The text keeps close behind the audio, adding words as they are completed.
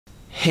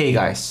Hey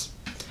guys,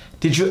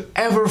 did you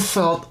ever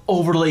felt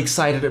overly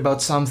excited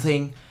about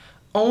something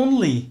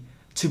only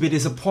to be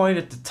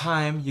disappointed the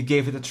time you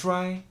gave it a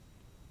try?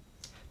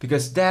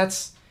 Because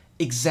that's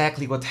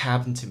exactly what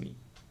happened to me.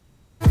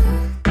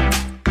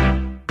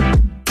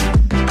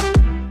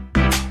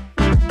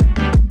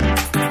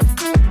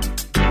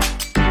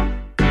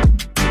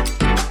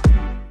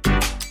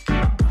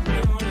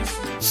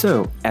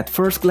 So, at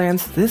first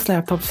glance, this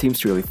laptop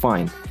seems really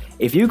fine.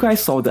 If you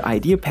guys saw the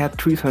IdeaPad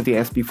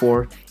 720s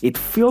before, it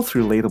feels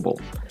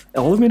relatable.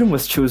 Aluminum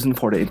was chosen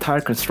for the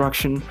entire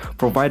construction,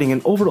 providing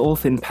an overall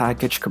thin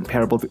package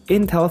comparable to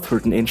Intel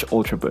 13-inch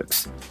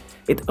Ultrabooks.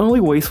 It only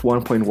weighs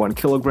 1.1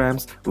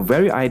 kilograms,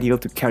 very ideal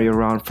to carry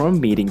around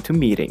from meeting to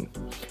meeting.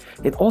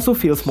 It also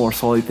feels more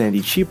solid than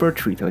the cheaper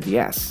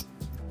 320s.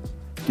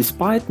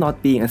 Despite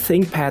not being a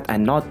ThinkPad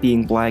and not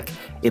being black,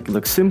 it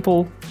looks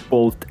simple,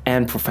 bold,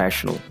 and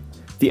professional.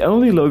 The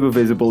only logo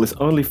visible is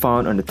only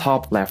found on the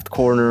top left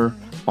corner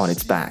on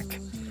its back.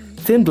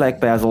 Thin black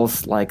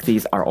bezels like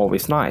these are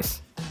always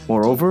nice.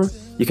 Moreover,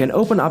 you can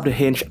open up the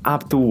hinge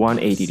up to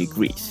 180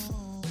 degrees.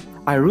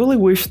 I really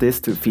wish this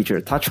to feature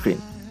a touchscreen,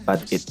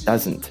 but it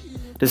doesn't.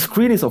 The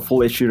screen is a Full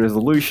HD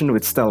resolution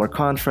with stellar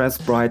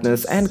contrast,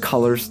 brightness, and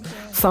colors,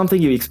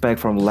 something you expect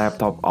from a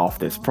laptop of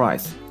this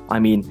price. I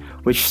mean,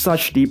 with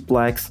such deep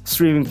blacks,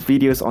 streaming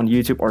videos on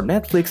YouTube or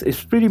Netflix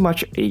is pretty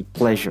much a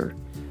pleasure.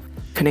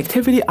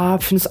 Connectivity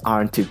options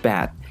aren't too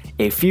bad.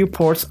 A few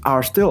ports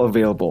are still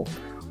available.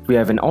 We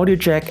have an audio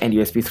jack and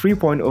USB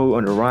 3.0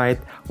 on the right,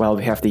 while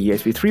we have the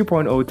USB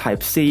 3.0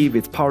 Type-C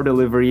with power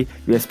delivery,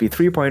 USB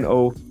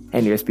 3.0,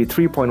 and USB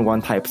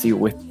 3.1 Type-C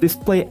with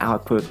display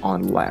output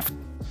on the left.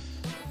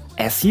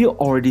 As you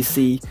already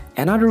see,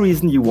 another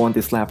reason you want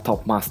this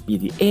laptop must be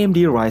the AMD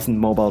Ryzen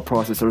mobile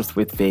processors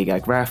with Vega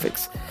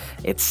graphics.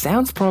 It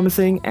sounds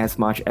promising as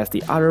much as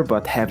the other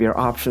but heavier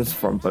options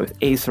from both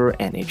Acer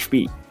and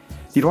HP.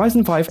 The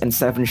Ryzen 5 and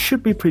 7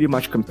 should be pretty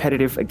much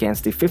competitive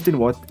against the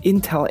 15-watt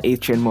Intel 8th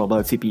Gen mobile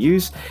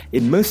CPUs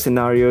in most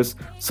scenarios,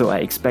 so I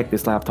expect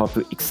this laptop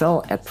to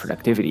excel at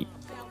productivity.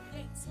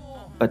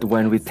 But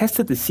when we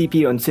tested the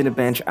CPU on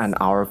Cinebench and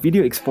our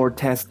video export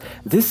test,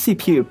 this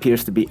CPU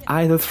appears to be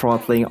either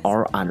throttling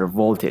or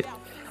undervolted.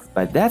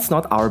 But that's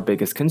not our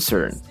biggest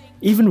concern.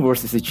 Even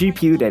worse is the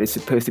GPU that is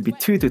supposed to be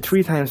 2 to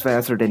 3 times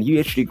faster than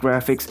UHD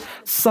graphics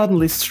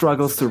suddenly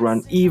struggles to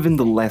run even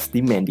the less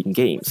demanding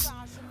games.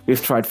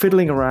 We've tried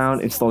fiddling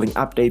around, installing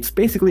updates,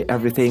 basically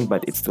everything,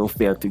 but it still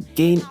failed to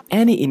gain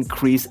any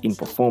increase in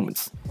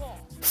performance.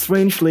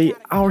 Strangely,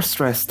 our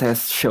stress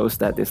test shows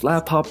that this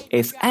laptop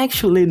is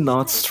actually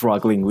not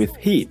struggling with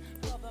heat.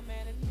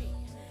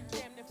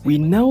 We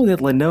know that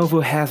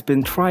Lenovo has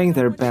been trying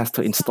their best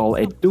to install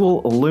a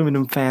dual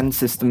aluminum fan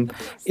system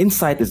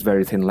inside this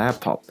very thin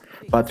laptop,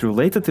 but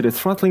related to the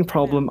throttling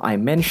problem I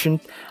mentioned,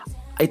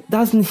 it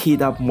doesn't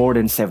heat up more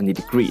than 70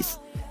 degrees.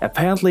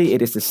 Apparently,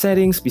 it is the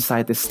settings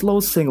beside the slow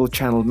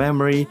single-channel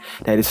memory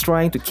that is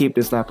trying to keep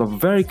this laptop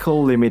very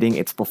cold, limiting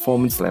its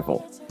performance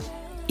level.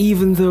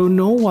 Even though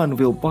no one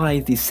will buy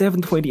the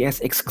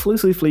 720s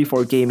exclusively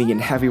for gaming and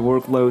heavy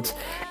workloads,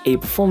 a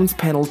performance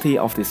penalty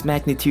of this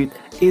magnitude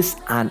is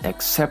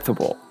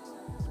unacceptable.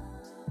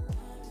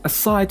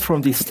 Aside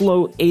from the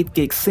slow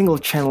 8GB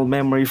single-channel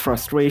memory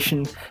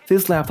frustration,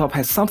 this laptop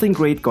has something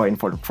great going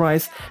for the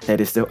price,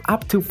 that is the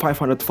up to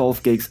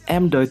 512GB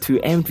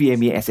M.2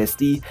 NVMe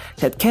SSD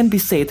that can be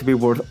said to be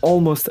worth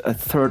almost a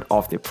third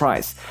of the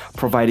price,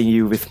 providing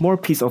you with more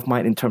peace of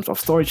mind in terms of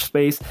storage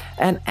space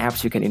and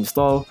apps you can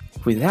install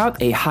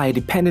without a high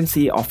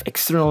dependency of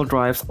external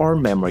drives or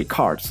memory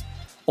cards.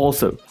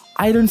 Also,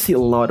 I don't see a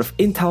lot of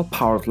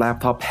Intel-powered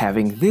laptop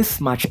having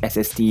this much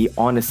SSD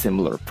on a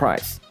similar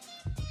price.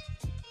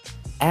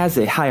 As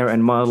a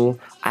higher-end model,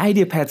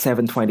 IdeaPad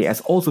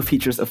 720s also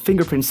features a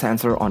fingerprint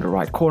sensor on the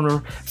right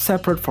corner,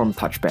 separate from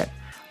touchpad.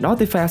 Not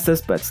the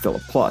fastest, but still a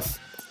plus.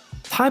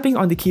 Typing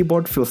on the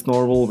keyboard feels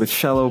normal with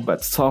shallow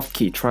but soft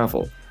key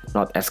travel.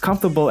 Not as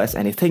comfortable as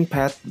any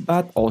ThinkPad,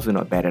 but also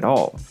not bad at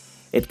all.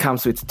 It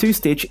comes with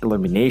 2-stage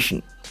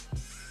illumination.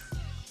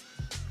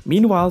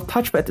 Meanwhile,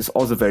 touchpad is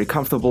also very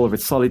comfortable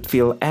with solid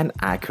feel and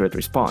accurate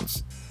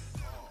response.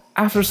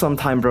 After some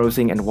time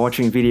browsing and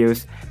watching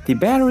videos, the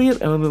battery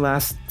only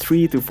lasts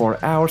 3 to 4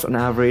 hours on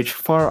average,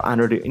 far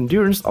under the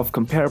endurance of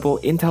comparable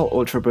Intel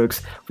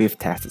Ultrabooks we've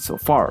tested so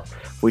far,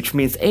 which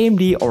means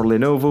AMD or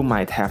Lenovo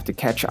might have to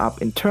catch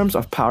up in terms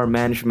of power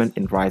management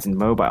in Ryzen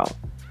Mobile.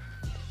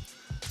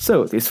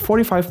 So this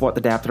 45-watt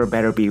adapter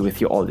better be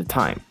with you all the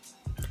time.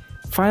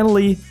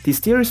 Finally, the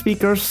stereo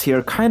speakers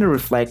here kinda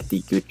reflect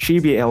the good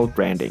JBL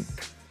branding.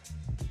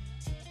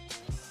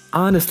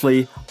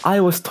 Honestly,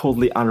 I was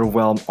totally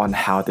underwhelmed on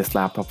how this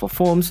laptop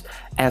performs,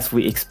 as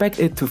we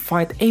expect it to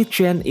fight 8th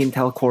Gen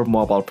Intel Core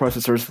mobile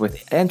processors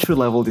with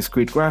entry-level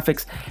discrete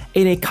graphics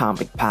in a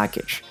compact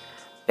package.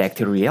 Back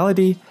to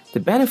reality,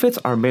 the benefits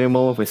are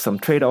minimal with some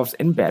trade-offs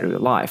in battery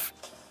life.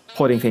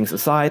 Putting things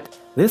aside,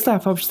 this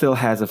laptop still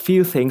has a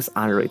few things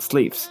under its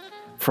sleeves.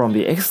 From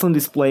the excellent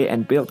display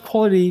and build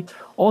quality,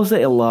 also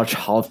a large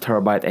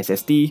half-terabyte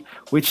SSD,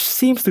 which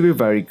seems to be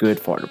very good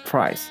for the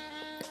price.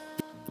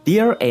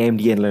 Dear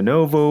AMD and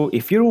Lenovo,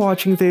 if you're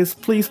watching this,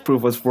 please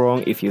prove us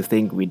wrong if you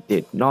think we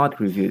did not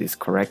review this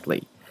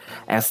correctly.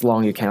 As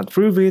long as you cannot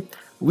prove it,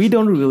 we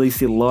don't really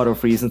see a lot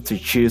of reasons to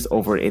choose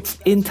over its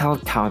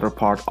Intel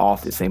counterpart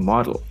of the same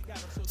model.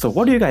 So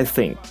what do you guys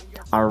think?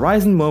 Are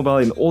Ryzen mobile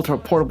in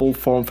ultra-portable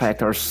form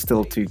factors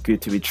still too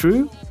good to be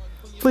true?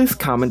 Please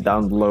comment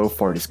down below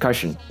for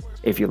discussion.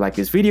 If you like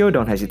this video,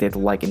 don't hesitate to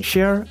like and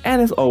share,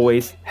 and as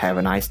always, have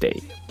a nice day.